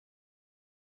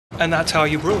And that's how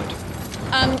you brew it.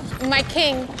 My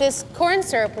king, this corn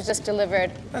syrup was just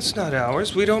delivered. That's not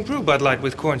ours. We don't brew Bud Light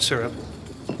with corn syrup.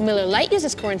 Miller Lite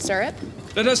uses corn syrup.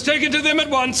 Let us take it to them at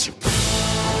once.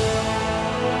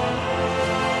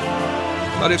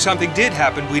 But if something did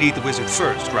happen, we'd eat the wizard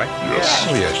first, right? Yes.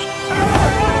 Oh, yes.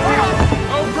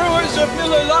 Oh, brewers of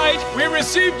Miller Lite, we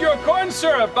received your corn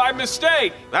syrup by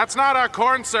mistake. That's not our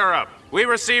corn syrup. We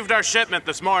received our shipment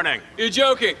this morning. You're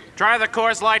joking. Try the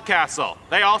Coors Light Castle.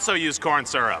 They also use corn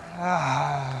syrup.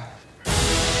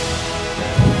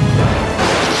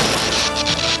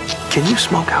 Can you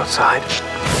smoke outside?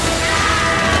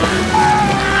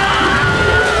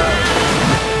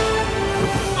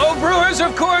 Oh, brewers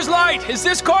of Coors Light, is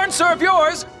this corn syrup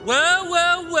yours? Well,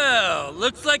 well, well.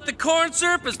 Looks like the corn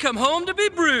syrup has come home to be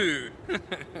brewed.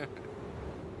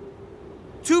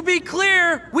 To be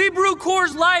clear, we brew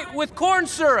Coors Light with corn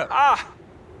syrup.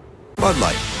 Bud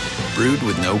Light, brewed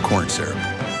with no corn syrup.